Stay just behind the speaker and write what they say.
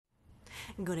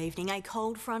Good evening. A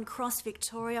cold front crossed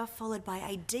Victoria, followed by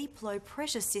a deep low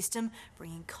pressure system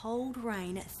bringing cold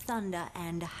rain, thunder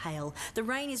and hail. The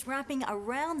rain is wrapping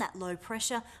around that low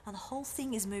pressure and the whole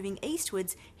thing is moving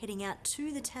eastwards, heading out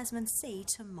to the Tasman Sea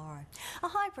tomorrow. A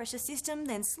high pressure system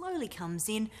then slowly comes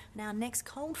in and our next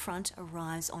cold front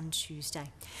arrives on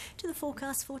Tuesday. To the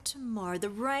forecast for tomorrow, the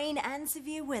rain and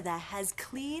severe weather has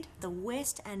cleared the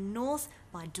west and north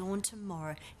by dawn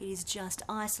tomorrow. It is just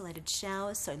isolated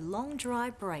showers, so long dry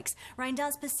breaks. Rain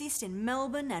does persist in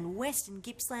Melbourne and western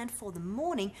Gippsland for the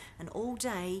morning and all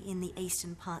day in the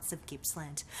eastern parts of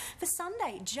Gippsland. For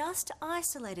Sunday, just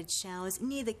isolated showers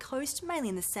near the coast, mainly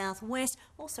in the southwest,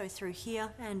 also through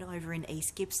here and over in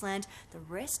East Gippsland. The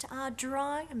rest are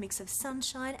dry, a mix of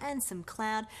sunshine and some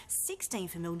cloud. 16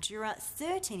 for Mildura,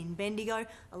 13 in Bendigo,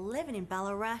 11 in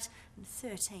Ballarat and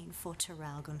 13 for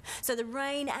Traralgon. So the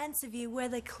rain and severe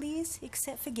weather clears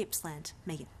except for Gippsland.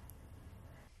 Megan.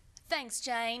 Thanks,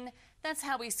 Jane. That's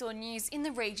how we saw news in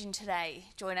the region today.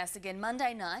 Join us again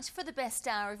Monday night for the best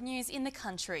hour of news in the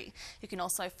country. You can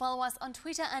also follow us on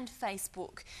Twitter and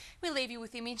Facebook. We leave you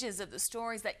with images of the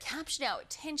stories that captured our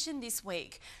attention this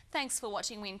week. Thanks for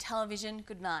watching WIN Television.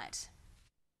 Good night.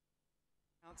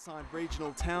 Outside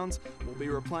regional towns will be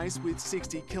replaced with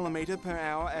 60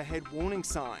 km/h ahead warning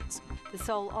signs. The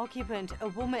sole occupant, a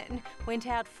woman, went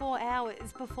out 4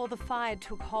 hours before the fire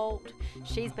took hold.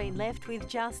 She's been left with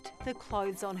just the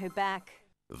clothes on her back.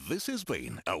 This has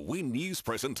been a WIN News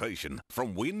presentation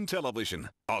from WIN Television,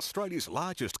 Australia's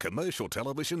largest commercial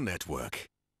television network.